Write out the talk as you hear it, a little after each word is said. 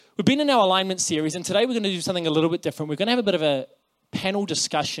We've been in our alignment series, and today we're going to do something a little bit different. We're going to have a bit of a panel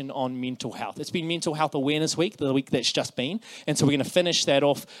discussion on mental health. It's been Mental Health Awareness Week, the week that's just been, and so we're going to finish that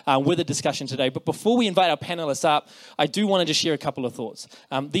off with a discussion today. But before we invite our panelists up, I do want to just share a couple of thoughts.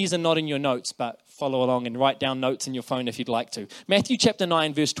 These are not in your notes, but follow along and write down notes in your phone if you'd like to. Matthew chapter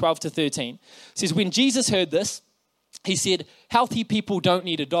 9, verse 12 to 13 says, when Jesus heard this, he said, healthy people don't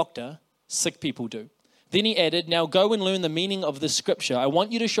need a doctor, sick people do. Then he added, now go and learn the meaning of this scripture. I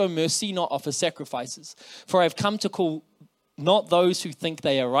want you to show mercy, not offer sacrifices. For I have come to call not those who think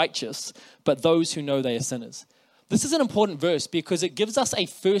they are righteous, but those who know they are sinners. This is an important verse because it gives us a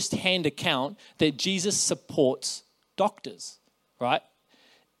first-hand account that Jesus supports doctors, right?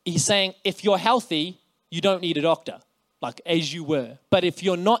 He's saying, if you're healthy, you don't need a doctor, like as you were. But if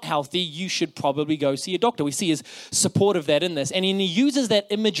you're not healthy, you should probably go see a doctor. We see his support of that in this. And he uses that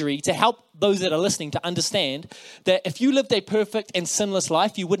imagery to help those that are listening to understand that if you lived a perfect and sinless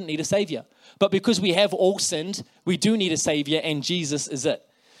life, you wouldn't need a savior. But because we have all sinned, we do need a savior, and Jesus is it.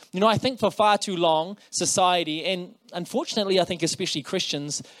 You know, I think for far too long, society, and unfortunately, I think especially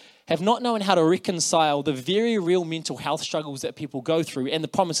Christians, have not known how to reconcile the very real mental health struggles that people go through and the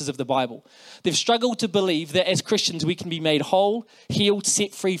promises of the Bible. They've struggled to believe that as Christians, we can be made whole, healed,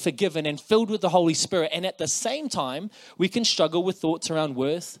 set free, forgiven, and filled with the Holy Spirit. And at the same time, we can struggle with thoughts around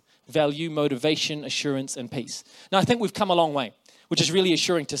worth, value, motivation, assurance, and peace. Now, I think we've come a long way, which is really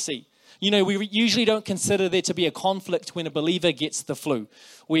assuring to see. You know, we usually don't consider there to be a conflict when a believer gets the flu.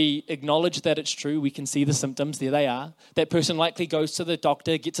 We acknowledge that it's true. We can see the symptoms. There they are. That person likely goes to the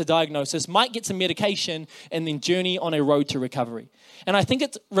doctor, gets a diagnosis, might get some medication, and then journey on a road to recovery. And I think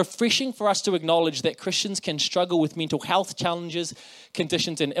it's refreshing for us to acknowledge that Christians can struggle with mental health challenges,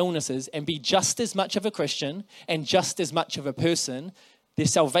 conditions, and illnesses and be just as much of a Christian and just as much of a person. Their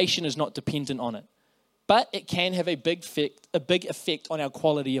salvation is not dependent on it. But it can have a big effect on our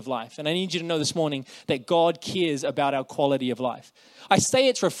quality of life. And I need you to know this morning that God cares about our quality of life. I say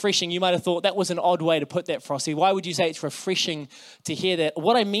it's refreshing. You might have thought that was an odd way to put that, Frosty. Why would you say it's refreshing to hear that?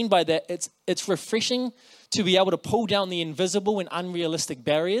 What I mean by that, it's refreshing to be able to pull down the invisible and unrealistic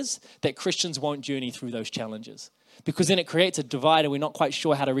barriers that Christians won't journey through those challenges. Because then it creates a divide and we're not quite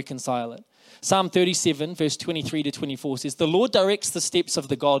sure how to reconcile it. Psalm 37, verse 23 to 24 says, the Lord directs the steps of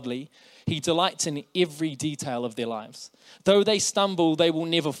the godly. He delights in every detail of their lives. Though they stumble, they will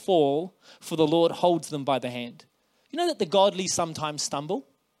never fall, for the Lord holds them by the hand. You know that the godly sometimes stumble,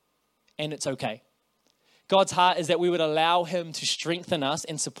 and it's okay. God's heart is that we would allow him to strengthen us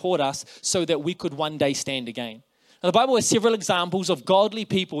and support us so that we could one day stand again. Now, the Bible has several examples of godly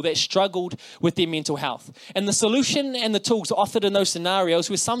people that struggled with their mental health. And the solution and the tools offered in those scenarios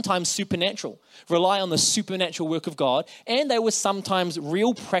were sometimes supernatural, rely on the supernatural work of God, and they were sometimes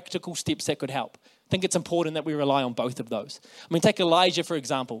real practical steps that could help. I think it's important that we rely on both of those. I mean, take Elijah, for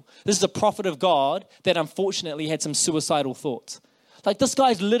example. This is a prophet of God that unfortunately had some suicidal thoughts. Like, this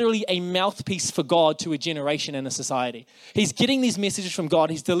guy's literally a mouthpiece for God to a generation and a society. He's getting these messages from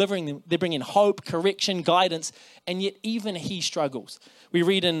God. He's delivering them. They're bringing hope, correction, guidance, and yet even he struggles. We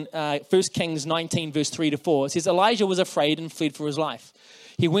read in 1 Kings 19, verse 3 to 4. It says, Elijah was afraid and fled for his life.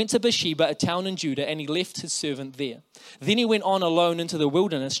 He went to Bathsheba, a town in Judah, and he left his servant there. Then he went on alone into the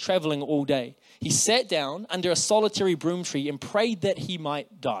wilderness, traveling all day. He sat down under a solitary broom tree and prayed that he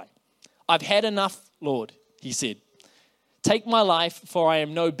might die. I've had enough, Lord, he said. Take my life, for I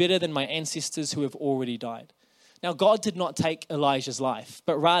am no better than my ancestors who have already died. Now, God did not take Elijah's life,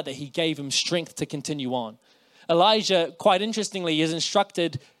 but rather he gave him strength to continue on. Elijah, quite interestingly, is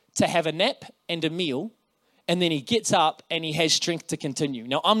instructed to have a nap and a meal, and then he gets up and he has strength to continue.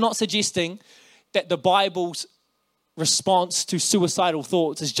 Now, I'm not suggesting that the Bible's response to suicidal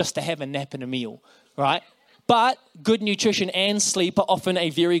thoughts is just to have a nap and a meal, right? But good nutrition and sleep are often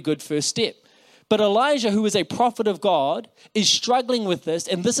a very good first step. But Elijah, who is a prophet of God, is struggling with this.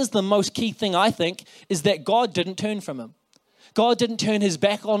 And this is the most key thing, I think, is that God didn't turn from him. God didn't turn his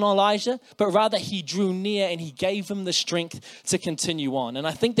back on Elijah, but rather he drew near and he gave him the strength to continue on. And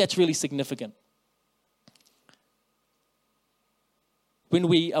I think that's really significant. When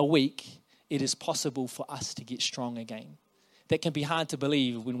we are weak, it is possible for us to get strong again. That can be hard to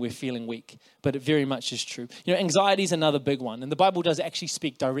believe when we're feeling weak, but it very much is true. You know, anxiety is another big one, and the Bible does actually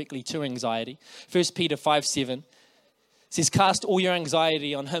speak directly to anxiety. 1 Peter 5:7 says, cast all your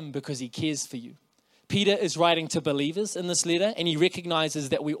anxiety on him because he cares for you. Peter is writing to believers in this letter, and he recognizes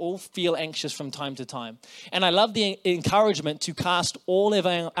that we all feel anxious from time to time. And I love the encouragement to cast all of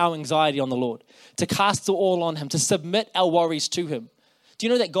our anxiety on the Lord, to cast it all on him, to submit our worries to him. Do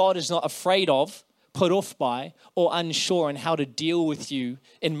you know that God is not afraid of, put off by, or unsure on how to deal with you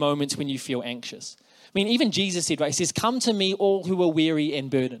in moments when you feel anxious? mean, even Jesus said, right, he says, come to me all who are weary and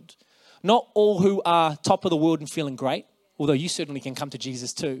burdened. Not all who are top of the world and feeling great, although you certainly can come to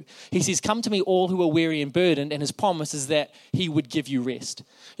Jesus too. He says, come to me all who are weary and burdened, and his promise is that he would give you rest.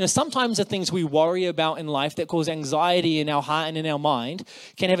 You know, sometimes the things we worry about in life that cause anxiety in our heart and in our mind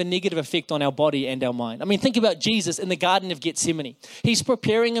can have a negative effect on our body and our mind. I mean, think about Jesus in the Garden of Gethsemane. He's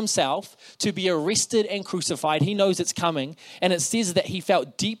preparing himself to be arrested and crucified. He knows it's coming, and it says that he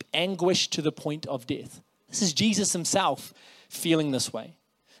felt deep anguish to the point of death. This is Jesus himself feeling this way.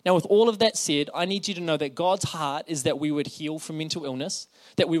 Now, with all of that said, I need you to know that God's heart is that we would heal from mental illness,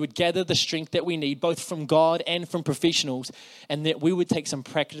 that we would gather the strength that we need, both from God and from professionals, and that we would take some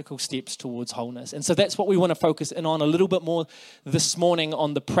practical steps towards wholeness. And so that's what we want to focus in on a little bit more this morning,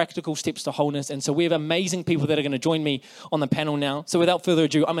 on the practical steps to wholeness. And so we have amazing people that are going to join me on the panel now. So without further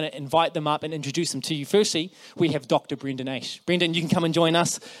ado, I'm going to invite them up and introduce them to you. Firstly, we have Dr. Brendan Ash. Brendan, you can come and join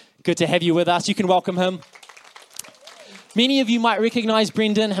us. Good to have you with us. You can welcome him. Many of you might recognize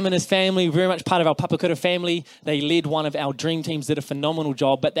Brendan, him and his family, very much part of our Papakura family. They led one of our dream teams, did a phenomenal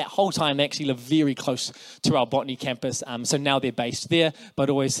job, but that whole time they actually lived very close to our Botany campus. So now they're based there, but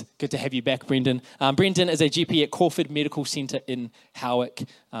always good to have you back, Brendan. Brendan is a GP at Crawford Medical Centre in Howick,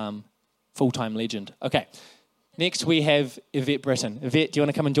 full-time legend. Okay, next we have Yvette Britton. Yvette, do you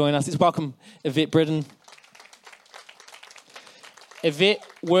want to come and join us? Let's welcome Yvette Britton. Yvette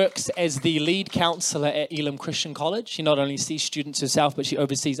works as the lead counsellor at Elam Christian College. She not only sees students herself, but she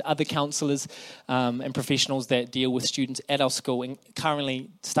oversees other counsellors and professionals that deal with students at our school, and currently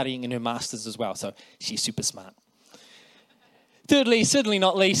studying in her master's as well. So she's super smart. Thirdly, certainly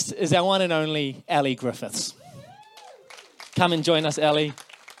not least, is our one and only Ali Griffiths. Come and join us, Ali.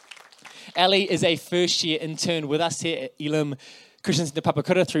 Ali is a first-year intern with us here at Elam Christian Centre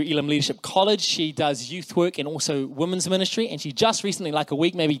Papakura through Elam Leadership College. She does youth work and also women's ministry, and she just recently, like a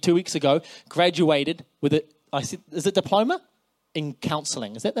week, maybe 2 weeks ago, graduated with is it diploma in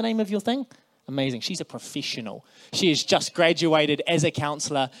counselling? Is that the name of your thing? Amazing. She's a professional. She has just graduated as a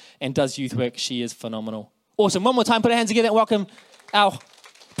counsellor and does youth work. She is phenomenal. Awesome. One more time, put our hands together and welcome our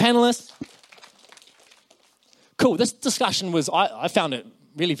panelists. Cool. This discussion was, I found it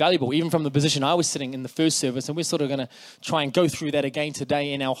really valuable, even from the position I was sitting in the first service, and we're sort of going to try and go through that again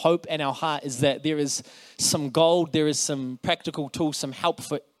today. And our hope and our heart is that there is some gold, there is some practical tools, some help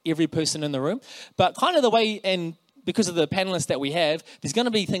for every person in the room. But kind of the way, and because of the panelists that we have, there's going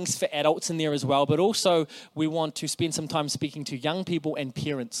to be things for adults in there as well, but also we want to spend some time speaking to young people and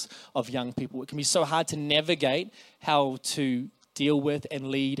parents of young people. It can be so hard to navigate how to deal with and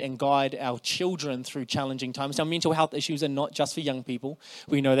lead and guide our children through challenging times. Our mental health issues are not just for young people.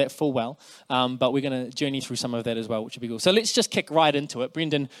 We know that full well, but we're going to journey through some of that as well, which would be cool. So let's just kick right into it.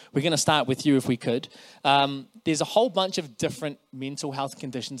 Brendan, we're going to start with you if we could. There's a whole bunch of different mental health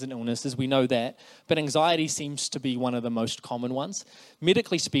conditions and illnesses, we know that, but anxiety seems to be one of the most common ones.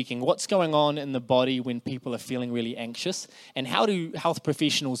 Medically speaking, what's going on in the body when people are feeling really anxious, and how do health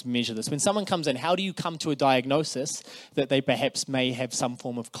professionals measure this? When someone comes in, how do you come to a diagnosis that they perhaps may have some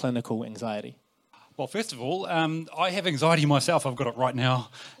form of clinical anxiety? Well, first of all, I have anxiety myself. I've got it right now,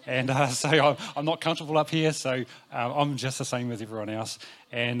 and so I'm not comfortable up here, so I'm just the same as everyone else.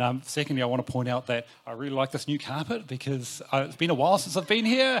 And secondly, I want to point out that I really like this new carpet because it's been a while since I've been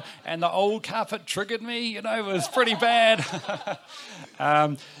here, and the old carpet triggered me, you know, it was pretty bad.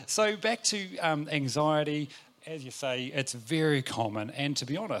 So back to anxiety. As you say, it's very common, and to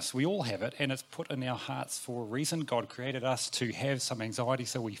be honest, we all have it, and it's put in our hearts for a reason. God created us to have some anxiety,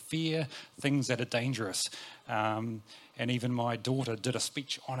 so we fear things that are dangerous. And even my daughter did a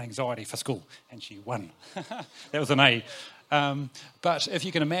speech on anxiety for school, and she won. That was an A. But if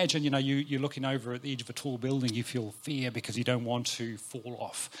you can imagine, you know, you're looking over at the edge of a tall building, you feel fear because you don't want to fall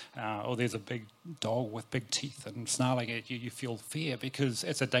off. Or there's a big dog with big teeth and snarling at you, you feel fear because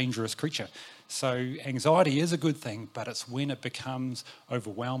it's a dangerous creature. So anxiety is a good thing, but it's when it becomes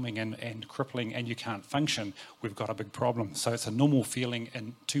overwhelming and crippling and you can't function, we've got a big problem. So it's a normal feeling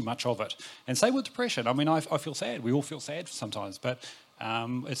and too much of it. And same with depression. I mean, I feel sad. We all feel sad sometimes, but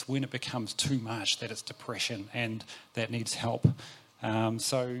it's when it becomes too much that it's depression and that needs help.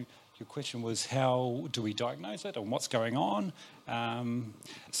 So your question was, how do we diagnose it and what's going on?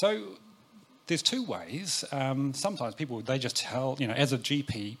 So there's two ways. Sometimes people, they just tell, you know, as a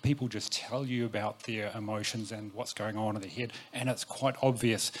GP, people just tell you about their emotions and what's going on in their head, and it's quite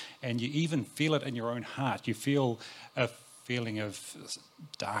obvious. And you even feel it in your own heart. You feel a feeling of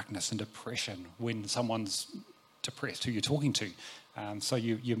darkness and depression when someone's depressed who you're talking to. So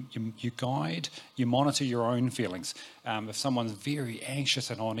you guide, you monitor your own feelings. If someone's very anxious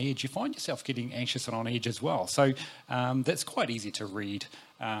and on edge, you find yourself getting anxious and on edge as well. So that's quite easy to read.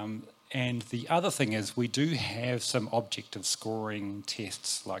 And the other thing is we do have some objective scoring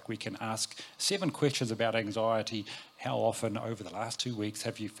tests, like we can ask 7 questions about anxiety. How often over the last 2 weeks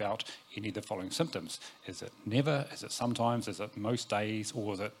have you felt any of the following symptoms? Is it never? Is it sometimes? Is it most days?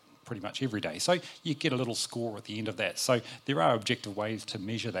 Or is it pretty much every day? So you get a little score at the end of that. So there are objective ways to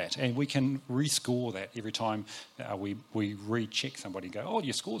measure that, and we can rescore that every time we recheck somebody and go, oh,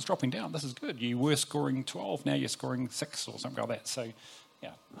 your score's dropping down. This is good. You were scoring 12, now you're scoring 6 or something like that. So, yeah.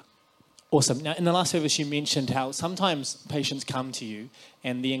 Awesome. Now, in the last service, you mentioned how sometimes patients come to you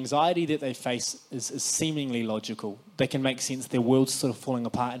and the anxiety that they face is seemingly logical. They can make sense. Their world's sort of falling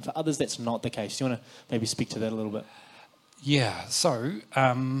apart. And for others, that's not the case. Do you want to maybe speak to that a little bit? Yeah. So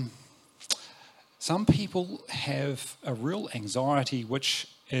some people have a real anxiety which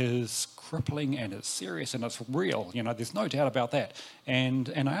is crippling and it's serious and it's real. There's no doubt about that.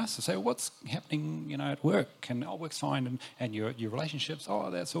 And I asked to say, well, what's happening, at work? And work's fine, and your relationships,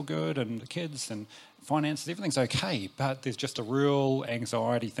 that's all good, and the kids and finances, everything's okay. But there's just a real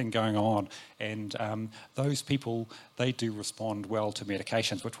anxiety thing going on. And those people, they do respond well to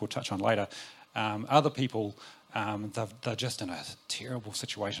medications, which we'll touch on later. Other people, they're just in a terrible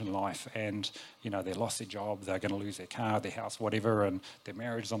situation in life, and they lost their job, they're going to lose their car, their house, whatever, and their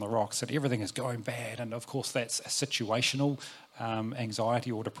marriage is on the rocks, and everything is going bad. And of course, that's a situational anxiety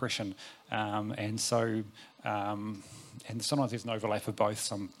or depression, and sometimes there's an overlap of both.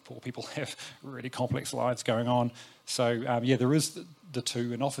 Some poor people have really complex lives going on. So there is the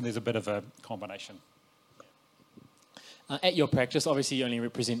two, and often there's a bit of a combination. At your practice, obviously you only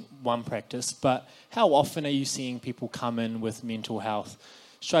represent one practice, but how often are you seeing people come in with mental health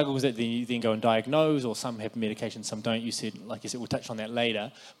struggles that they then go and diagnose, or some have medication, some don't? You said, like you said, we'll touch on that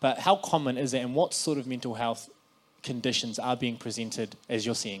later, but how common is it, and what sort of mental health conditions are being presented as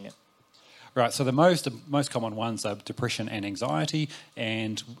you're seeing it? Right, so the most common ones are depression and anxiety,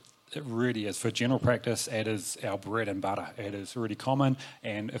 and it really is, for general practice, it is our bread and butter. It is really common,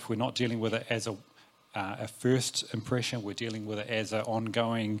 and if we're not dealing with it as a first impression, we're dealing with it as an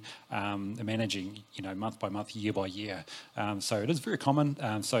ongoing managing, month by month, year by year. So it is very common.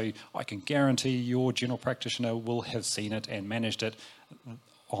 So I can guarantee your general practitioner will have seen it and managed it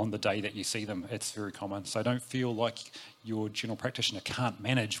on the day that you see them. It's very common. So don't feel like your general practitioner can't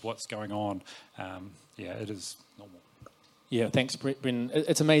manage what's going on. It is normal. Yeah, thanks, Brendan.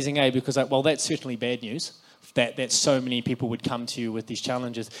 It's amazing, because, that's certainly bad news. That so many people would come to you with these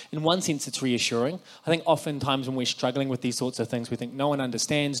challenges. In one sense, it's reassuring. I think oftentimes when we're struggling with these sorts of things, we think, no one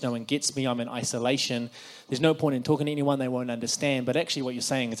understands, no one gets me, I'm in isolation. There's no point in talking to anyone, they won't understand. But actually what you're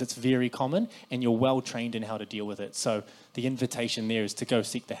saying is it's very common, and you're well trained in how to deal with it. So the invitation there is to go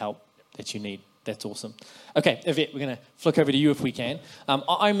seek the help that you need. That's awesome. Okay, Yvette, we're going to flick over to you if we can.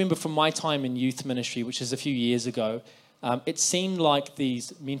 I remember from my time in youth ministry, which is a few years ago, it seemed like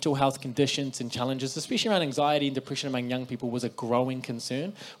these mental health conditions and challenges, especially around anxiety and depression among young people, was a growing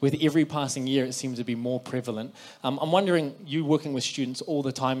concern. With every passing year, it seems to be more prevalent. I'm wondering, you working with students all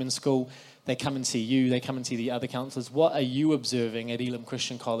the time in school, they come and see you, they come and see the other counsellors. What are you observing at Elim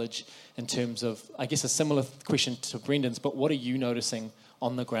Christian College in terms of, I guess, a similar question to Brendan's, but what are you noticing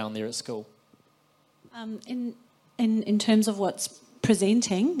on the ground there at school? In terms of what's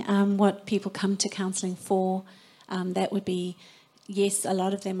presenting, what people come to counselling for, that would be, yes, a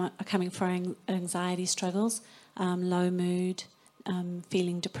lot of them are coming for anxiety struggles, low mood,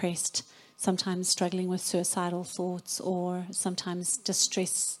 feeling depressed, sometimes struggling with suicidal thoughts, or sometimes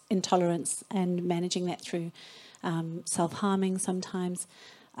distress intolerance and managing that through self-harming sometimes,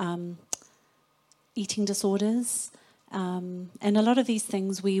 eating disorders. And a lot of these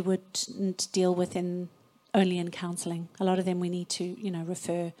things we would deal with only in counselling. A lot of them we need to,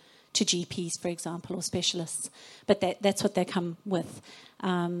 refer to GPs, for example, or specialists. But that's what they come with.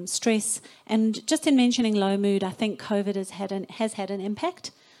 Stress. And just in mentioning low mood, I think COVID has had an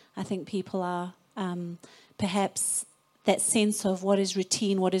impact. I think people are perhaps that sense of what is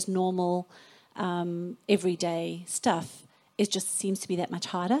routine, what is normal, everyday stuff, it just seems to be that much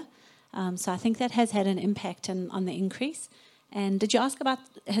harder. So I think that has had an impact on the increase. And did you ask about,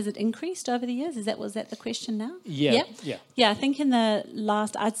 has it increased over the years? Was that the question now? Yeah. Yeah, I think in the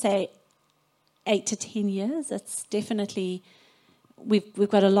last, I'd say 8 to 10 years, it's definitely, we've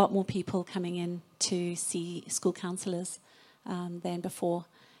got a lot more people coming in to see school counsellors than before.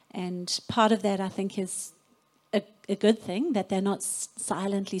 And part of that, I think, is a good thing, that they're not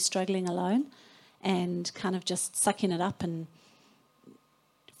silently struggling alone and kind of just sucking it up and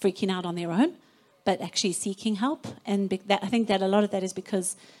freaking out on their own, but actually seeking help. And I think that a lot of that is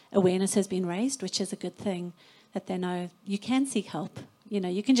because awareness has been raised, which is a good thing, that they know you can seek help.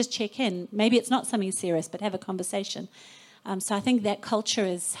 You can just check in. Maybe it's not something serious, but have a conversation. So I think that culture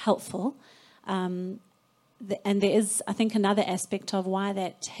is helpful. And there is, I think, another aspect of why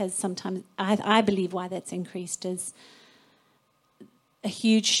that has sometimes, I believe why that's increased is a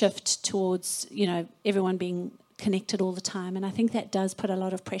huge shift towards, everyone being connected all the time. And I think that does put a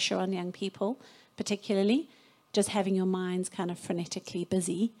lot of pressure on young people, particularly just having your minds kind of frenetically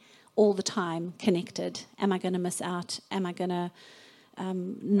busy all the time, connected. Am I going to miss out? Am I going to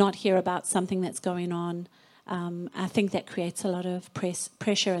not hear about something that's going on? I think that creates a lot of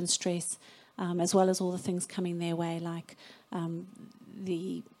pressure and stress, as well as all the things coming their way, like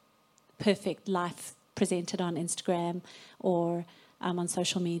the perfect life presented on Instagram or on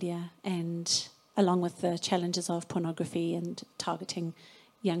social media, and along with the challenges of pornography and targeting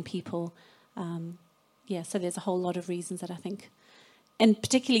young people. So there's a whole lot of reasons that I think, and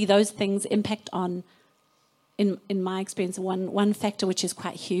particularly those things impact on, in my experience, one factor which is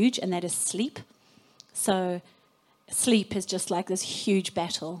quite huge, and that is sleep. So sleep is just like this huge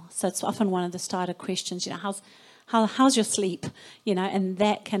battle. So it's often one of the starter questions, how's your sleep? And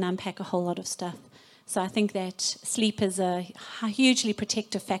that can unpack a whole lot of stuff. So I think that sleep is a hugely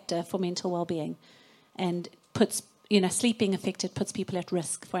protective factor for mental well-being, and puts, sleep being affected puts people at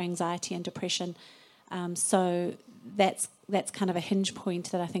risk for anxiety and depression. So that's kind of a hinge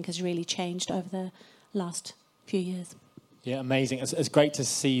point that I think has really changed over the last few years. Yeah, amazing. It's great to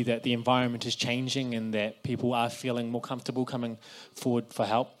see that the environment is changing and that people are feeling more comfortable coming forward for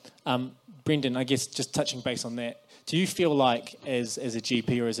help. Brendan, I guess just touching base on that, do you feel like as a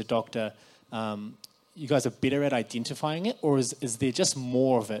GP or as a doctor, you guys are better at identifying it, or is there just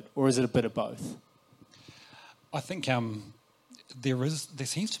more of it, or is it a bit of both? I think there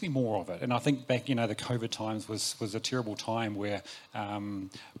seems to be more of it, and I think back, the COVID times was a terrible time where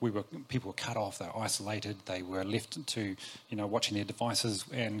people were cut off, they were isolated, they were left to watching their devices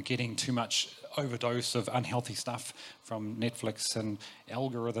and getting too much overdose of unhealthy stuff from Netflix and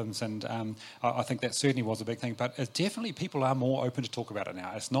algorithms, and I think that certainly was a big thing. But definitely people are more open to talk about it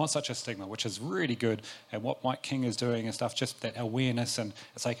now. It's not such a stigma, which is really good. And what Mike King is doing and stuff, just that awareness, and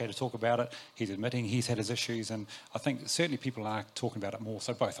it's okay to talk about it. He's admitting he's had his issues, and I think certainly people are talking about it more.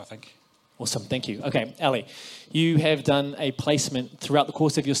 So both, I think. Awesome, thank you. Okay, Ali, you have done a placement throughout the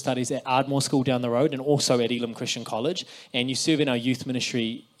course of your studies at Ardmore School down the road and also at Elam Christian College, and you serve in our youth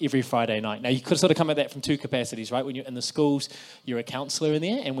ministry every Friday night. Now, you could sort of come at that from two capacities, right? When you're in the schools, you're a counsellor in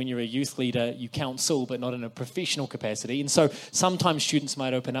there, and when you're a youth leader, you counsel, but not in a professional capacity. And so sometimes students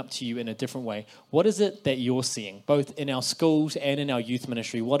might open up to you in a different way. What is it that you're seeing, both in our schools and in our youth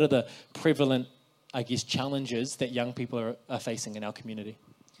ministry? What are the prevalent, challenges that young people are facing in our community?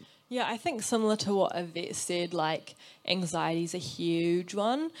 Yeah, I think similar to what Yvette said, anxiety is a huge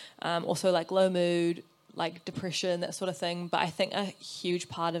one. Also low mood, depression, that sort of thing. But I think a huge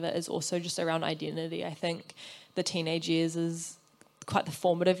part of it is also just around identity. I think the teenage years is quite the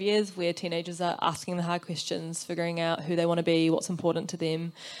formative years where teenagers are asking the hard questions, figuring out who they want to be, what's important to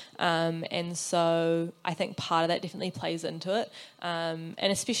them. And so I think part of that definitely plays into it. And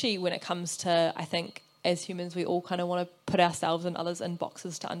especially when it comes to, I think, as humans, we all kind of want to put ourselves and others in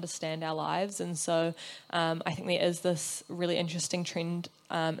boxes to understand our lives. And so I think there is this really interesting trend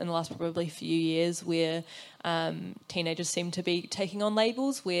in the last probably few years where teenagers seem to be taking on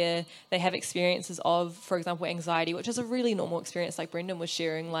labels where they have experiences of, for example, anxiety, which is a really normal experience, like Brendan was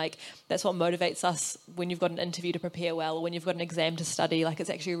sharing. That's what motivates us when you've got an interview to prepare well, or when you've got an exam to study. It's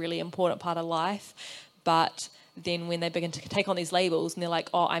actually a really important part of life. But then when they begin to take on these labels and they're like,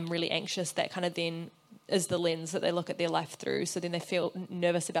 oh, I'm really anxious, that kind of then is the lens that they look at their life through. So then they feel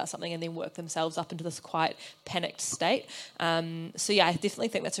nervous about something and then work themselves up into this quite panicked state. I definitely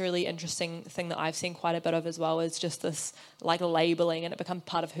think that's a really interesting thing that I've seen quite a bit of as well, is just this labeling, and it becomes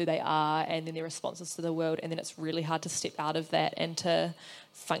part of who they are and then their responses to the world. And then it's really hard to step out of that and to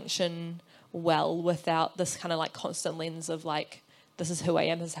function well without this kind of constant lens of this is who I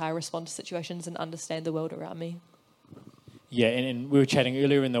am, this is how I respond to situations and understand the world around me. Yeah, and we were chatting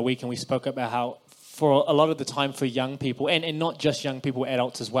earlier in the week and we spoke about how for a lot of the time for young people, and not just young people,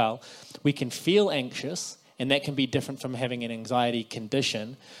 adults as well, we can feel anxious, and that can be different from having an anxiety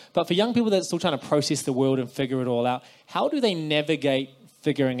condition. But for young people that are still trying to process the world and figure it all out, how do they navigate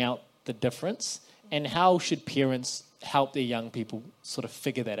figuring out the difference? And how should parents help their young people sort of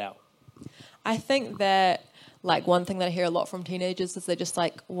figure that out? I think that one thing that I hear a lot from teenagers is they just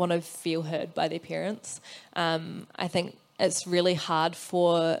want to feel heard by their parents. I think it's really hard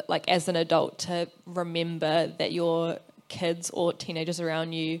for, as an adult, to remember that your kids or teenagers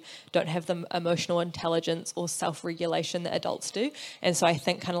around you don't have the emotional intelligence or self-regulation that adults do. And so I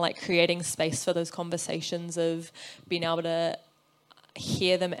think kind of creating space for those conversations of being able to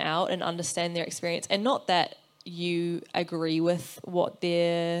hear them out and understand their experience. And not that you agree with what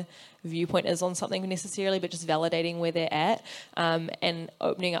their viewpoint is on something necessarily, but just validating where they're at, and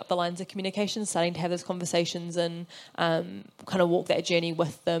opening up the lines of communication, starting to have those conversations and kind of walk that journey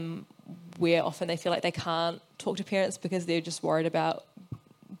with them, where often they feel like they can't talk to parents because they're just worried about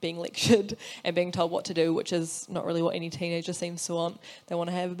being lectured and being told what to do, which is not really what any teenager seems to want. They want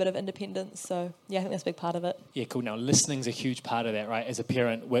to have a bit of independence. So, yeah, I think that's a big part of it. Yeah, cool. Now, listening's a huge part of that, right? As a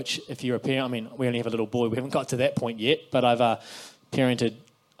parent, which if you're a parent, I mean, we only have a little boy. We haven't got to that point yet, but I've parented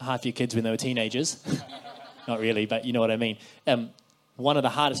half your kids when they were teenagers. Not really, but you know what I mean. One of the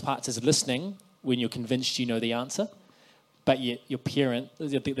hardest parts is listening when you're convinced you know the answer, but yet your parent,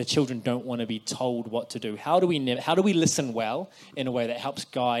 the children don't want to be told what to do. How do we listen well in a way that helps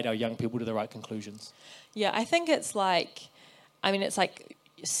guide our young people to the right conclusions? Yeah, I think it's like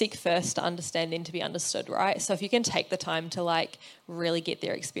seek first to understand, then to be understood, right? So if you can take the time to like really get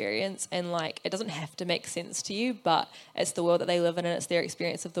their experience, and like it doesn't have to make sense to you, but it's the world that they live in and it's their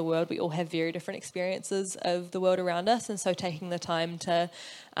experience of the world. We all have very different experiences of the world around us, and so taking the time to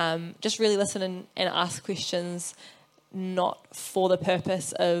just really listen and ask questions, not for the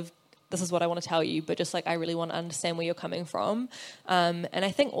purpose of this is what I want to tell you, but just like I really want to understand where you're coming from. And I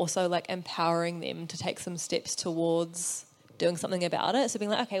think also like empowering them to take some steps towards doing something about it. So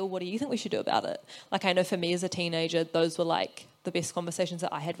being like, okay, well, what do you think we should do about it? Like I know for me as a teenager, those were like the best conversations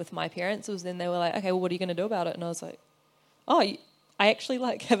that I had with my parents. Was then they were like, okay, well, what are you going to do about it? And I was like, oh, I actually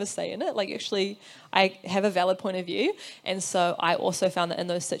like have a say in it. Like actually I have a valid point of view. And so I also found that in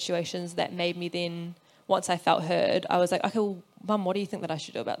those situations that made me then, once I felt heard, I was like, okay, well, Mum, what do you think that I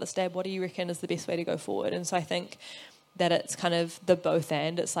should do about this? Dad, what do you reckon is the best way to go forward? And so I think that it's kind of the both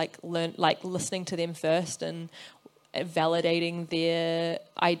and. It's like listening to them first and validating their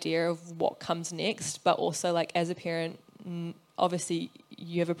idea of what comes next, but also like as a parent, obviously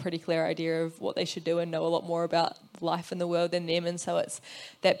you have a pretty clear idea of what they should do and know a lot more about life in the world than them, and so it's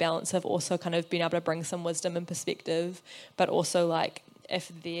that balance of also kind of being able to bring some wisdom and perspective, but also like if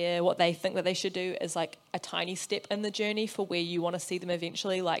what they think that they should do is like a tiny step in the journey for where you want to see them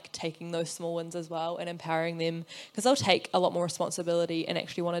eventually, like taking those small wins as well and empowering them, because they'll take a lot more responsibility and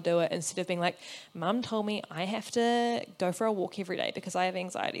actually want to do it, instead of being like, Mum told me I have to go for a walk every day because I have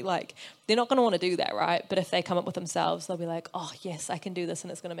anxiety. Like they're not going to want to do that, right? But if they come up with themselves, they'll be like, oh yes, I can do this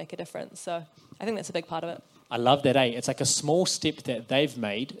and it's going to make a difference. So I think that's a big part of it. I love that, It's like a small step that they've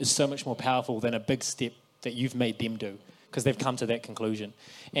made is so much more powerful than a big step that you've made them do, because they've come to that conclusion.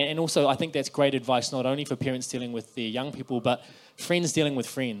 And also, I think that's great advice, not only for parents dealing with their young people, but friends dealing with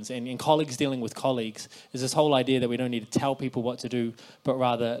friends and colleagues dealing with colleagues. There's this whole idea that we don't need to tell people what to do, but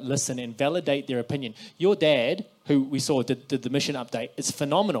rather listen and validate their opinion. Your dad, who we saw did the mission update, is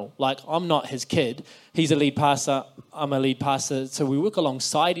phenomenal. Like, I'm not his kid. He's a lead pastor. I'm a lead pastor. So we work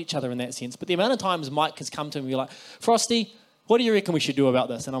alongside each other in that sense. But the amount of times Mike has come to me and be like, Frosty, what do you reckon we should do about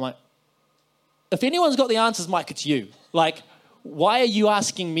this? And I'm like, if anyone's got the answers, Mike, it's you. Like, why are you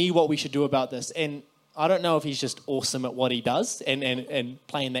asking me what we should do about this? And I don't know if he's just awesome at what he does and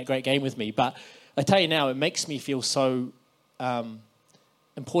playing that great game with me, but I tell you now, it makes me feel so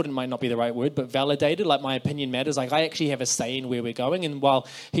important might not be the right word, but validated, like my opinion matters. Like I actually have a say in where we're going, and while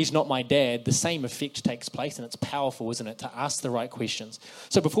he's not my dad, the same effect takes place, and it's powerful, isn't it, to ask the right questions.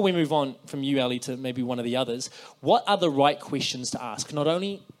 So before we move on from you, Ellie, to maybe one of the others, what are the right questions to ask, not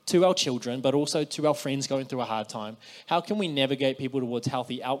only to our children, but also to our friends going through a hard time? How can we navigate people towards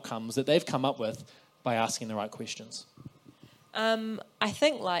healthy outcomes that they've come up with by asking the right questions? I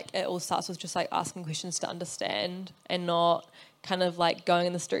think like it all starts with just like asking questions to understand, and not kind of like going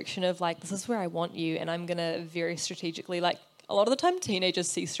in this direction of like, this is where I want you, and I'm going to very strategically, like a lot of the time teenagers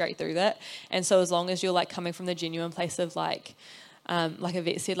see straight through that. And so as long as you're like coming from the genuine place of like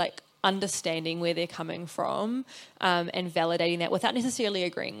Yvette said, like understanding where they're coming from, and validating that without necessarily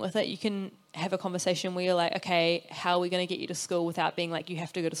agreeing with it, you can have a conversation where you're like, okay, how are we going to get you to school without being like, you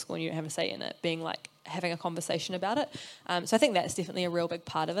have to go to school and you don't have a say in it, being like having a conversation about it. So I think that's definitely a real big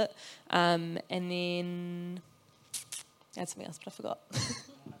part of it. And then that's something else, but I forgot.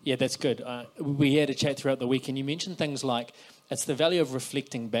 Yeah, that's good. We had a chat throughout the week, and you mentioned things like it's the value of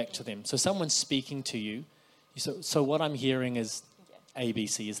reflecting back to them. So someone's speaking to you. So what I'm hearing is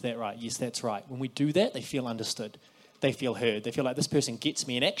ABC. Is that right? Yes, that's right. When we do that, they feel understood. They feel heard. They feel like this person gets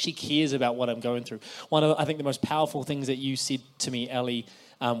me and actually cares about what I'm going through. One of, I think, the most powerful things that you said to me, Ellie,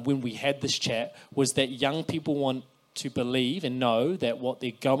 when we had this chat, was that young people want to believe and know that what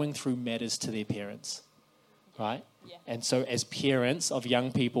they're going through matters to their parents, right? Yeah. And so as parents of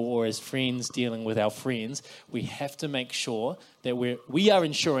young people, or as friends dealing with our friends, we have to make sure that we are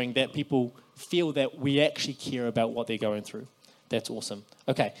ensuring that people feel that we actually care about what they're going through. That's awesome.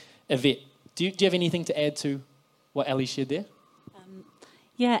 Okay, Yvette, do you have anything to add to what Ellie shared there?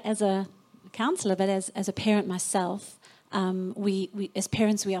 Yeah, as a counsellor, but as a parent myself, we as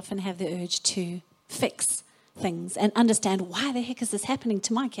parents, we often have the urge to fix things and understand why the heck is this happening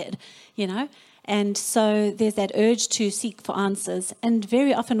to my kid, you know? And so there's that urge to seek for answers. And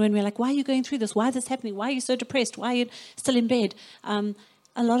very often when we're like, why are you going through this? Why is this happening? Why are you so depressed? Why are you still in bed?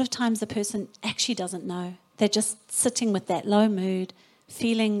 A lot of times the person actually doesn't know. They're just sitting with that low mood,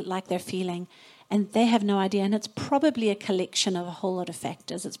 feeling like they're feeling, and they have no idea. And it's probably a collection of a whole lot of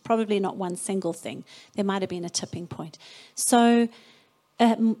factors. It's probably not one single thing. There might have been a tipping point. So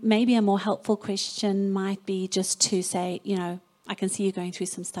maybe a more helpful question might be just to say, you know, I can see you going through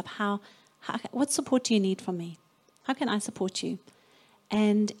some stuff. What support do you need from me? How can I support you?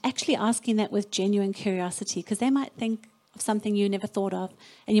 And actually asking that with genuine curiosity, because they might think of something you never thought of,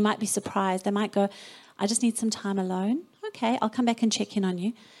 and you might be surprised. They might go, I just need some time alone. Okay, I'll come back and check in on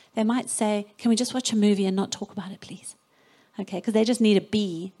you. They might say, can we just watch a movie and not talk about it, please? Okay, because they just need to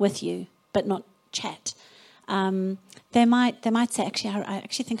be with you, but not chat. They might say, actually, I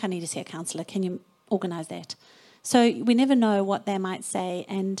actually think I need to see a counsellor. Can you organise that? So we never know what they might say,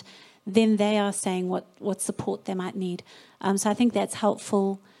 and then they are saying what support they might need. So I think that's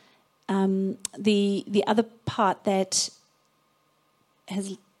helpful. The other part that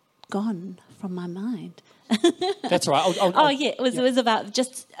has gone from my mind. That's all right. It was about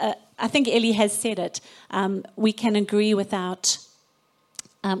just. I think Ellie has said it. We can agree without.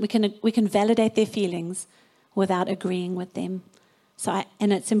 We can validate their feelings without agreeing with them. So,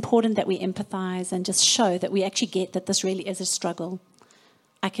 and it's important that we empathise and just show that we actually get that this really is a struggle.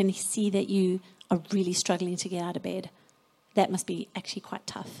 I can see that you are really struggling to get out of bed. That must be actually quite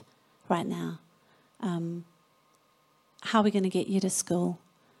tough right now. How are we going to get you to school?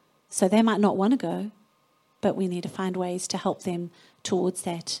 So they might not want to go, but we need to find ways to help them towards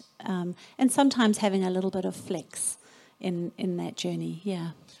that. And sometimes having a little bit of flex in that journey,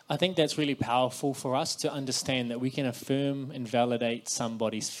 yeah. I think that's really powerful for us to understand that we can affirm and validate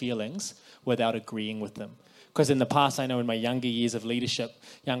somebody's feelings without agreeing with them. Because in the past, I know in my younger years of leadership,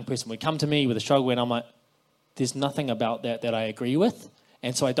 young person would come to me with a struggle and I'm like, there's nothing about that I agree with.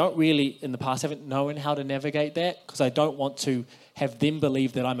 And so I don't really, in the past, haven't known how to navigate that because I don't want to have them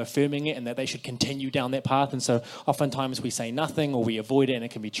believe that I'm affirming it and that they should continue down that path. And so oftentimes we say nothing or we avoid it and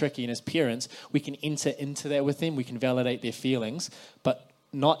it can be tricky. And as parents, we can enter into that with them. We can validate their feelings, but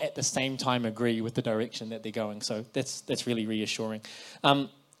not at the same time agree with the direction that they're going. So that's really reassuring.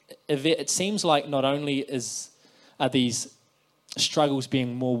 It seems like not only are these struggles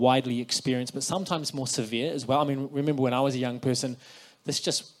being more widely experienced, but sometimes more severe as well. I mean, remember when I was a young person,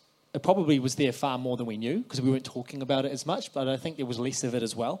 it probably was there far more than we knew because we weren't talking about it as much, but I think there was less of it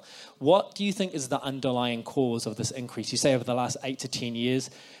as well. What do you think is the underlying cause of this increase? You say over the last 8 to 10 years,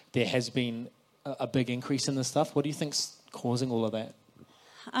 there has been a big increase in this stuff. What do you think's causing all of that?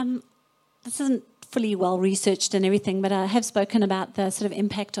 This isn't fully well researched and everything, but I have spoken about the sort of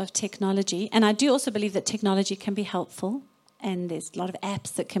impact of technology. And I do also believe that technology can be helpful, and there's a lot of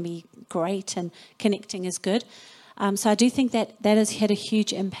apps that can be great, and connecting is good. So I do think that has had a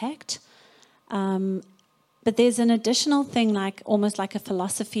huge impact. But there's an additional thing, like almost like a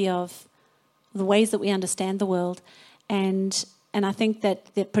philosophy of the ways that we understand the world. And I think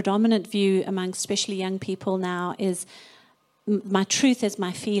that the predominant view among especially young people now is my truth is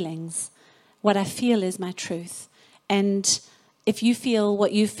my feelings. What I feel is my truth. And if you feel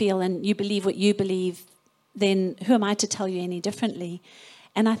what you feel and you believe what you believe, then who am I to tell you any differently?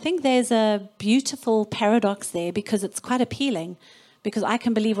 And I think there's a beautiful paradox there because it's quite appealing, because I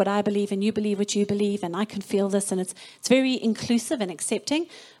can believe what I believe and you believe what you believe and I can feel this, and it's very inclusive and accepting,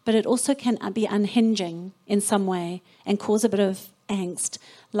 but it also can be unhinging in some way and cause a bit of angst.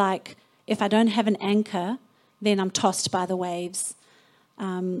 Like if I don't have an anchor, then I'm tossed by the waves.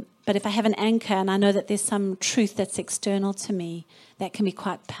 But if I have an anchor and I know that there's some truth that's external to me, that can be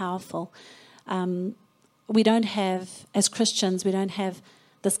quite powerful. We don't have, as Christians, we don't have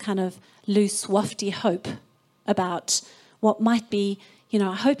this kind of loose, wafty hope about what might be,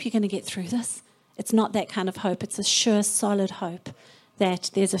 I hope you're going to get through this. It's not that kind of hope. It's a sure, solid hope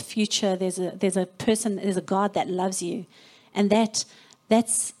that there's a future, there's a person, there's a God that loves you. And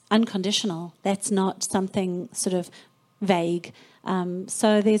that's unconditional. That's not something sort of vague.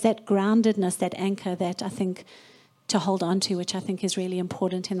 So there's that groundedness, that anchor that I think to hold on to, which I think is really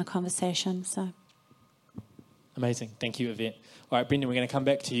important in the conversation. So. Amazing. Thank you, Yvette. All right, Brendan, we're going to come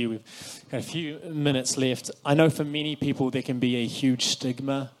back to you. We've got a few minutes left. I know for many people there can be a huge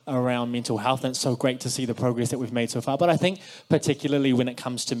stigma around mental health, and it's so great to see the progress that we've made so far. But I think particularly when it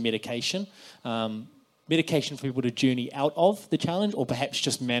comes to medication, medication for people to journey out of the challenge, or perhaps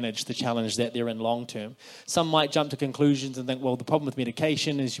just manage the challenge that they're in long term. Some might jump to conclusions and think, well, the problem with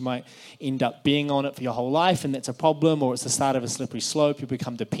medication is you might end up being on it for your whole life, and that's a problem, or it's the start of a slippery slope, you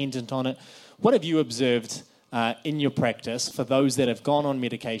become dependent on it. What have you observed in your practice for those that have gone on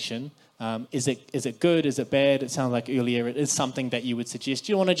medication? Is it good? Is it bad? It sounds like earlier it is something that you would suggest.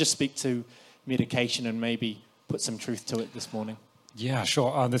 Do you want to just speak to medication and maybe put some truth to it this morning? Yeah,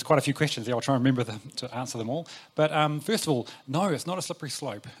 sure. There's quite a few questions there. I'll try and remember to answer them all. But first of all, no, it's not a slippery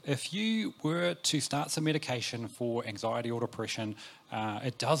slope. If you were to start some medication for anxiety or depression,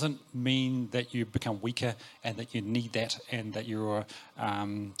 it doesn't mean that you become weaker and that you need that and that you're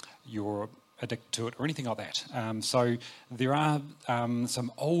addicted to it or anything like that. So there are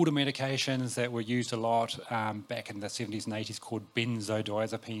some older medications that were used a lot back in the 70s and 80s called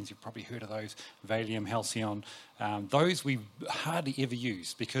benzodiazepines. You've probably heard of those, Valium, Halcion. Those we hardly ever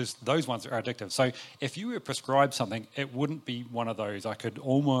use because those ones are addictive. So if you were prescribed something, it wouldn't be one of those. I could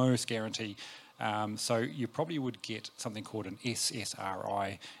almost guarantee. So you probably would get something called an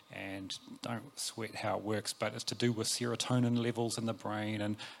SSRI, and don't sweat how it works, but it's to do with serotonin levels in the brain.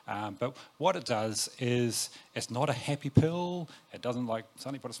 And but what it does is it's not a happy pill. It doesn't like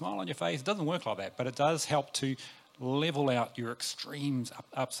suddenly put a smile on your face. It doesn't work like that, but it does help to level out your extremes,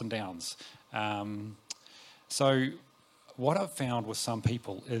 ups and downs. So what I've found with some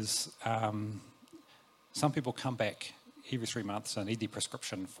people is some people come back every 3 months and need their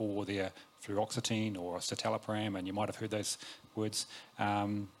prescription for their fluoxetine or citalopram, and you might have heard those words.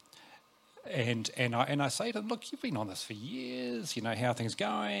 And I say to them, look, you've been on this for years, you know, how are things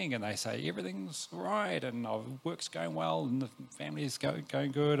going? And they say, everything's right, and work's going well, and the family's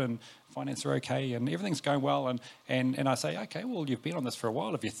going good, and finances are okay, and everything's going well. And I say, okay, well, you've been on this for a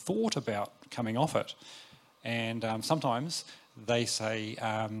while. Have you thought about coming off it? And sometimes they say,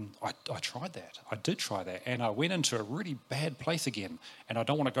 I tried that. I did try that. And I went into a really bad place again, and I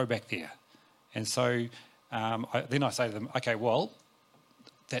don't want to go back there. And so then I say to them, okay, well,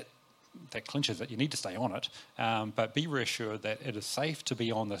 that clinches that you need to stay on it, but be reassured that it is safe to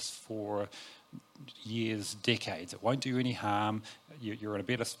be on this for years, decades. It won't do you any harm. You're in a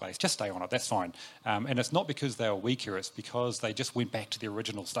better space. Just stay on it. That's fine. And it's not because they are weaker. It's because they just went back to the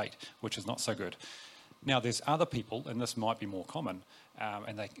original state, which is not so good. Now, there's other people, and this might be more common,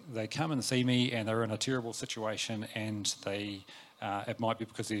 and they come and see me, and they're in a terrible situation, and it might be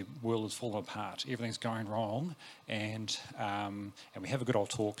because their world has fallen apart. Everything's going wrong, and we have a good old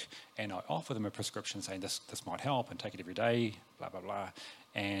talk, and I offer them a prescription saying this might help, and take it every day, blah, blah, blah.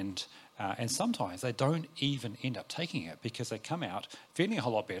 And sometimes they don't even end up taking it because they come out feeling a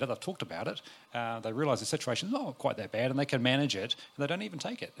whole lot better. They've talked about it. They realise the situation is not quite that bad and they can manage it, and they don't even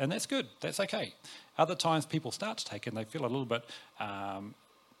take it. And that's good. That's okay. Other times people start to take it and they feel a little bit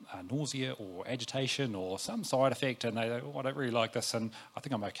nausea or agitation or some side effect, and they go, oh, I don't really like this, and I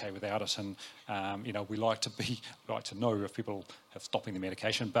think I'm okay without it. And we like to know if people are stopping the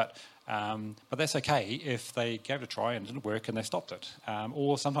medication, but that's okay if they gave it a try and it didn't work and they stopped it.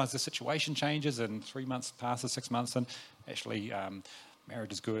 Or sometimes the situation changes and 3 months passes, 6 months, and actually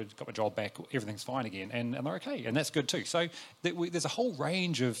marriage is good, got my job back, everything's fine again, and they're okay, and that's good too. So there's a whole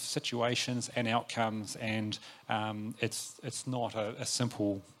range of situations and outcomes, and it's not a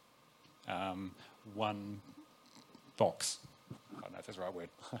simple one box. I don't know if that's the right word.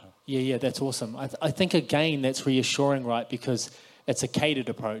 Yeah, that's awesome. I think, again, that's reassuring, right, because it's a catered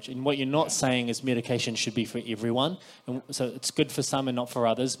approach. And what you're not saying is medication should be for everyone. And so it's good for some and not for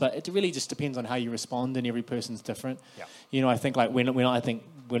others. But it really just depends on how you respond, and every person's different. Yeah. I think like when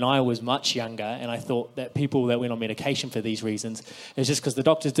I was much younger, and I thought that people that went on medication for these reasons, it's just because the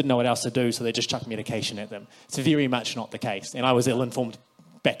doctors didn't know what else to do, so they just chucked medication at them. It's very much not the case. And I was ill-informed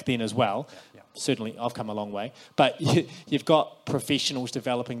back then as well. Yeah. Certainly, I've come a long way. But you've got professionals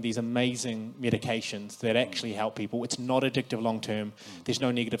developing these amazing medications that actually help people. It's not addictive long term. There's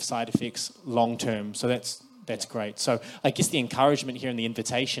no negative side effects long term. So that's great. So I guess the encouragement here and the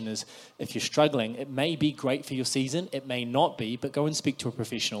invitation is, if you're struggling, it may be great for your season. It may not be, but go and speak to a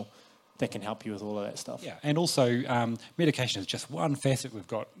professional that can help you with all of that stuff. Yeah, and also medication is just one facet. We've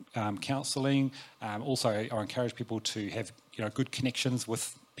got counselling. Also, I encourage people to have good connections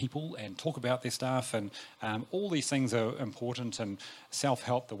with people and talk about their stuff, and all these things are important. And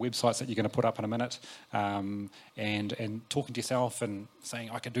self-help, the websites that you're going to put up in a minute, and talking to yourself and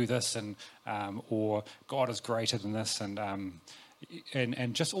saying I can do this, and or God is greater than this,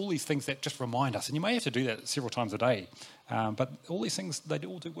 and just all these things that just remind us. And you may have to do that several times a day, but all these things, they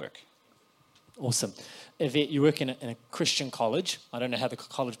all do work. Awesome. Yvette, you work in a Christian college. I don't know how the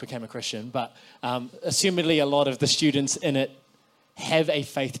college became a Christian, but assumedly a lot of the students in it have a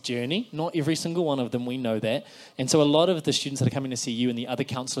faith journey. Not every single one of them, we know that. And so a lot of the students that are coming to see you and the other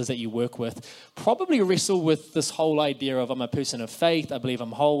counselors that you work with probably wrestle with this whole idea of, I'm a person of faith, I believe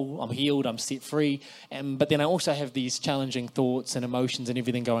I'm whole, I'm healed, I'm set free. But then I also have these challenging thoughts and emotions and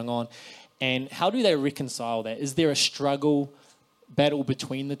everything going on. And how do they reconcile that? Is there a struggle, battle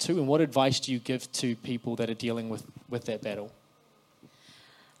between the two? And what advice do you give to people that are dealing with that battle?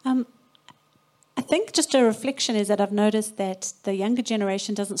 I think just a reflection is that I've noticed that the younger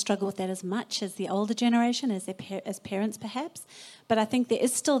generation doesn't struggle with that as much as the older generation, as parents perhaps. But I think there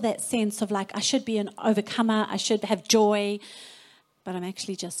is still that sense of like, I should be an overcomer, I should have joy, but I'm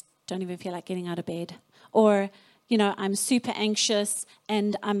actually just don't even feel like getting out of bed. Or, you know, I'm super anxious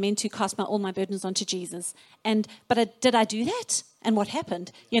and I'm meant to cast all my burdens onto Jesus. But did I do that? And what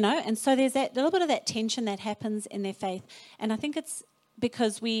happened? You know, and so there's that little bit of that tension that happens in their faith. And I think it's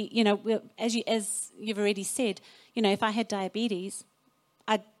because as you've already said, you know, if I had diabetes,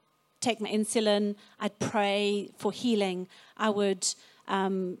 I'd take my insulin, I'd pray for healing, I would,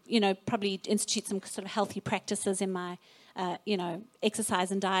 probably institute some sort of healthy practices in my,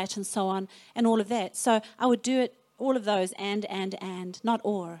 exercise and diet and so on, and all of that. So I would do it, all of those, and, not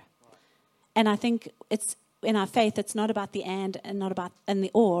or. And I think it's, in our faith, it's not about the and not about, and the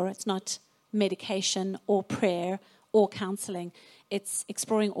or. It's not medication or prayer or counseling. It's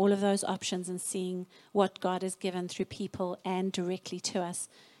exploring all of those options and seeing what God has given through people and directly to us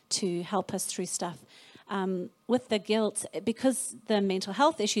to help us through stuff. With the guilt, because the mental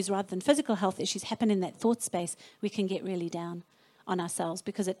health issues rather than physical health issues happen in that thought space, we can get really down on ourselves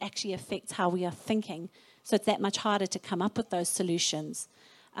because it actually affects how we are thinking. So it's that much harder to come up with those solutions.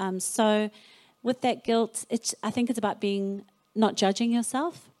 So with that guilt, I think it's about not judging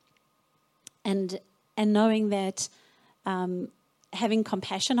yourself and knowing that having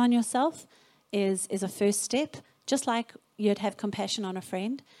compassion on yourself is a first step. Just like you'd have compassion on a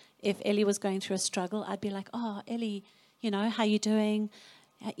friend. If Ellie was going through a struggle, I'd be like, oh, Ellie, you know, how you doing?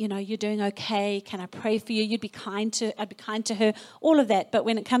 You know, you're doing okay. Can I pray for you? I'd be kind to her, all of that. But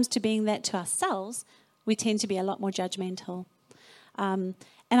when it comes to being that to ourselves, we tend to be a lot more judgmental. And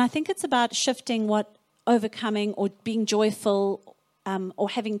I think it's about shifting what overcoming or being joyful or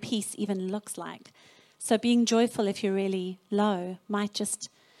having peace even looks like. So being joyful if you're really low might just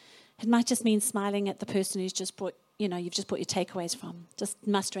mean smiling at the person who's just brought, you've just brought your takeaways from, just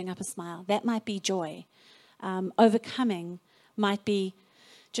mustering up a smile. That might be joy. Overcoming might be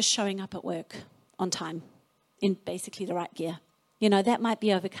just showing up at work on time in basically the right gear. That might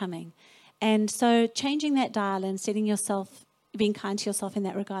be overcoming. And so changing that dial and being kind to yourself in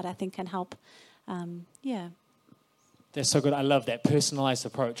that regard, I think can help. That's so good. I love that personalized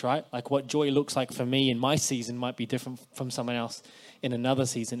approach, right? Like what joy looks like for me in my season might be different from someone else in another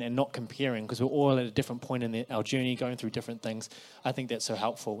season, and not comparing because we're all at a different point in our journey, going through different things. I think that's so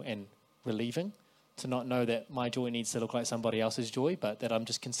helpful and relieving to not know that my joy needs to look like somebody else's joy, but that I'm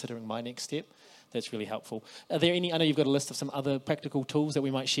just considering my next step. That's really helpful. Are there I know you've got a list of some other practical tools that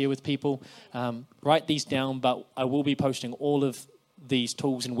we might share with people. Write these down, but I will be posting all of these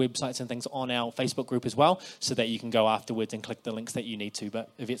tools and websites and things on our Facebook group as well, so that you can go afterwards and click the links that you need to.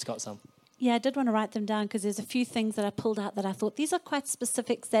 But Yvette's got some. Yeah, I did want to write them down because there's a few things that I pulled out that I thought these are quite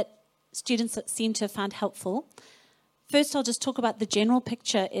specifics that students seem to have found helpful. First, I'll just talk about the general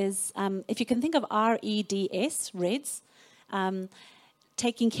picture is, if you can think of REDS,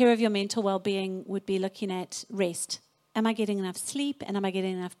 taking care of your mental well-being would be looking at rest. Am I getting enough sleep and am I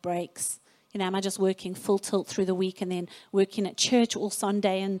getting enough breaks? Am I just working full tilt through the week and then working at church all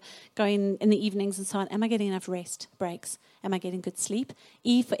Sunday and going in the evenings and so on? Am I getting enough rest, breaks? Am I getting good sleep?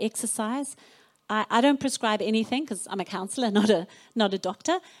 E for exercise. I don't prescribe anything because I'm a counsellor, not a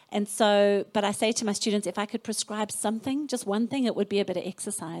doctor. And so, but I say to my students, if I could prescribe something, just one thing, it would be a bit of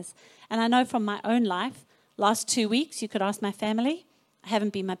exercise. And I know from my own life, last 2 weeks, you could ask my family, I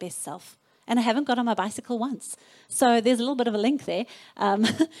haven't been my best self. And I haven't got on my bicycle once. So there's a little bit of a link there.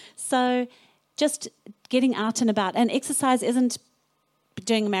 So just getting out and about. And exercise isn't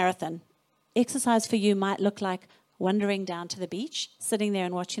doing a marathon. Exercise for you might look like wandering down to the beach, sitting there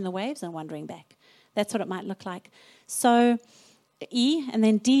and watching the waves and wandering back. That's what it might look like. So E, and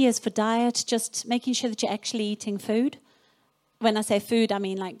then D is for diet, just making sure that you're actually eating food. When I say food, I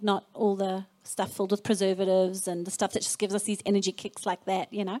mean like not all the stuff filled with preservatives and the stuff that just gives us these energy kicks like that,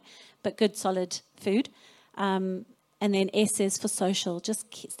 but good solid food. And then S is for social,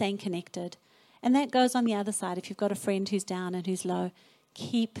 just staying connected. And that goes on the other side. If you've got a friend who's down and who's low,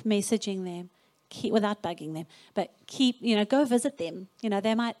 keep messaging them, without bugging them, but go visit them.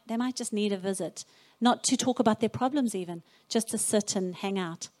 They might just need a visit, not to talk about their problems even, just to sit and hang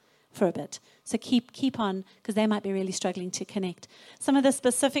out. for a bit. So keep on, because they might be really struggling to connect. Some of the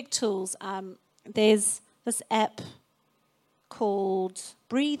specific tools, there's this app called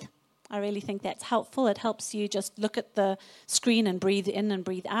Breathe. I really think that's helpful. It helps you just look at the screen and breathe in and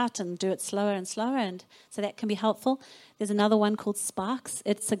breathe out and do it slower and slower, and so that can be helpful. There's another one called Sparks.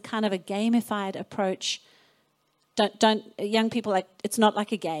 It's a kind of a gamified approach. Don't young people, like, it's not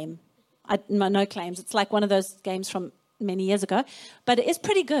like a game. No claims. It's like one of those games from many years ago, but it is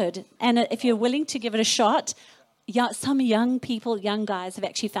pretty good. And if you're willing to give it a shot, some young guys have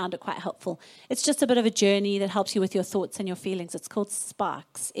actually found it quite helpful. It's just a bit of a journey that helps you with your thoughts and your feelings. It's called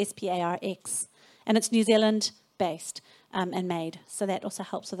Sparks, Sparx, and it's New Zealand based and made, so that also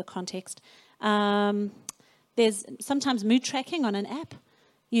helps with the context. There's sometimes mood tracking on an app.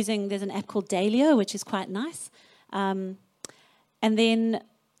 There's an app called Dailyo, which is quite nice. And then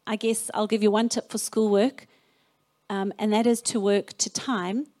I guess I'll give you one tip for schoolwork, and that is to work to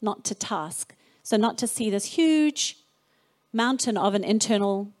time, not to task. So not to see this huge mountain of an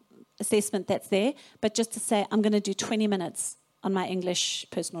internal assessment that's there, but just to say, I'm going to do 20 minutes on my English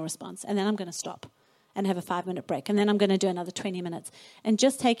personal response, and then I'm going to stop and have a 5-minute break, and then I'm going to do another 20 minutes. And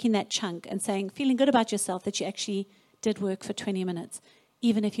just taking that chunk and saying, feeling good about yourself that you actually did work for 20 minutes,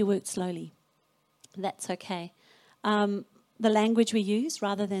 even if you worked slowly. That's okay. The language we use,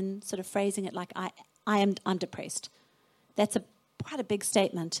 rather than sort of phrasing it like, I'm depressed. That's quite a big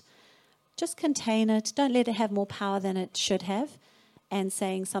statement. Just contain it. Don't let it have more power than it should have. And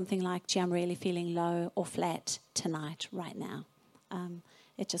saying something like, gee, I'm really feeling low or flat tonight, right now.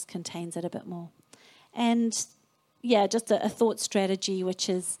 It just contains it a bit more. And, yeah, just a thought strategy, which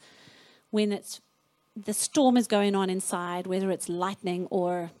is when the storm is going on inside, whether it's lightning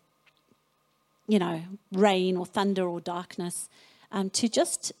or, rain or thunder or darkness, to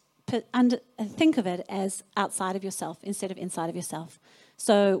just think of it as outside of yourself instead of inside of yourself.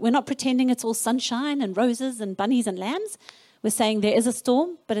 So we're not pretending it's all sunshine and roses and bunnies and lambs. We're saying there is a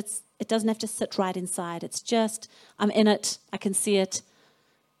storm, but it doesn't have to sit right inside. It's just, I'm in it, I can see it,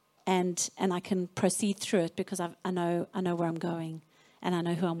 and I can proceed through it because I know where I'm going, and I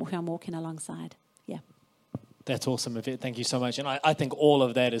know who I'm walking alongside. Yeah. That's awesome, Yvette. Thank you so much. And I think all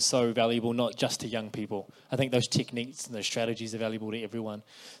of that is so valuable, not just to young people. I think those techniques and those strategies are valuable to everyone.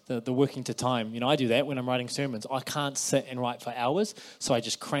 The working to time. I do that when I'm writing sermons. I can't sit and write for hours, so I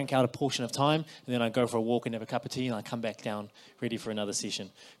just crank out a portion of time, and then I go for a walk and have a cup of tea, and I come back down ready for another session.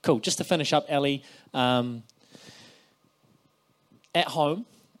 Cool. Just to finish up, Ellie, at home,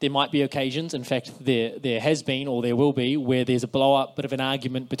 there might be occasions, in fact, there has been or there will be, where there's a blow-up, bit of an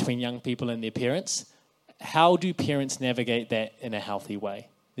argument between young people and their parents. How do parents navigate that in a healthy way?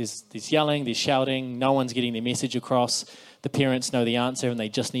 There's yelling, there's shouting, no one's getting their message across. The parents know the answer and they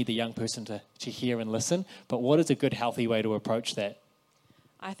just need the young person to hear and listen. But what is a good, healthy way to approach that?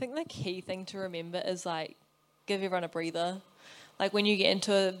 I think the key thing to remember is, give everyone a breather. When you get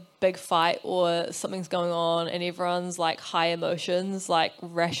into a big fight or something's going on and everyone's, high emotions,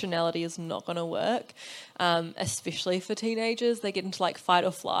 rationality is not going to work, especially for teenagers. They get into, fight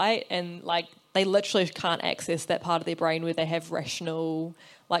or flight and, they literally can't access that part of their brain where they have rational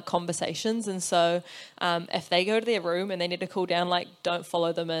conversations. And so if they go to their room and they need to cool down, don't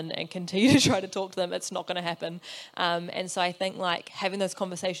follow them in and continue to try to talk to them. It's not going to happen. And so I think having those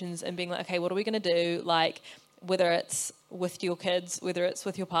conversations and being okay, what are we going to do? Whether it's with your kids, whether it's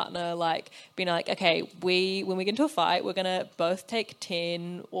with your partner, being okay, when we get into a fight, we're going to both take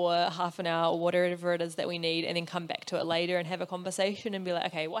 10 or half an hour or whatever it is that we need, and then come back to it later and have a conversation and be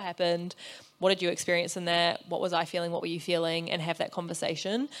okay, what happened? What did you experience in that? What was I feeling? What were you feeling? And have that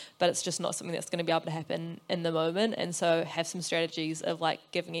conversation. But it's just not something that's going to be able to happen in the moment. And so have some strategies of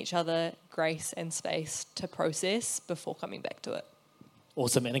giving each other grace and space to process before coming back to it.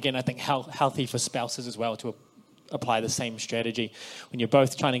 Awesome. And again, I think healthy for spouses as well to apply the same strategy. When you're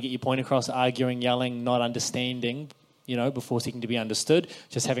both trying to get your point across, arguing, yelling, not understanding, before seeking to be understood,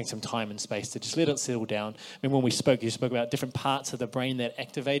 just having some time and space to just let it settle down. I mean, when you spoke about different parts of the brain that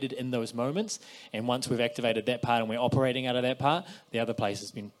activated in those moments, and once we've activated that part and we're operating out of that part, the other place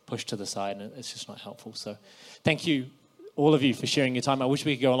has been pushed to the side, and it's just not helpful. So thank you, all of you, for sharing your time. I wish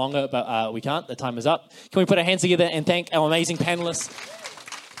we could go longer, but we can't. The time is up. Can we put our hands together and thank our amazing panelists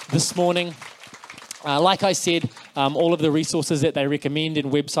this morning? Like I said, all of the resources that they recommend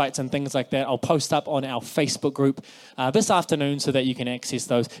and websites and things like that, I'll post up on our Facebook group this afternoon so that you can access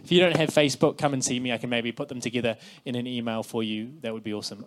those. If you don't have Facebook, come and see me. I can maybe put them together in an email for you. That would be awesome.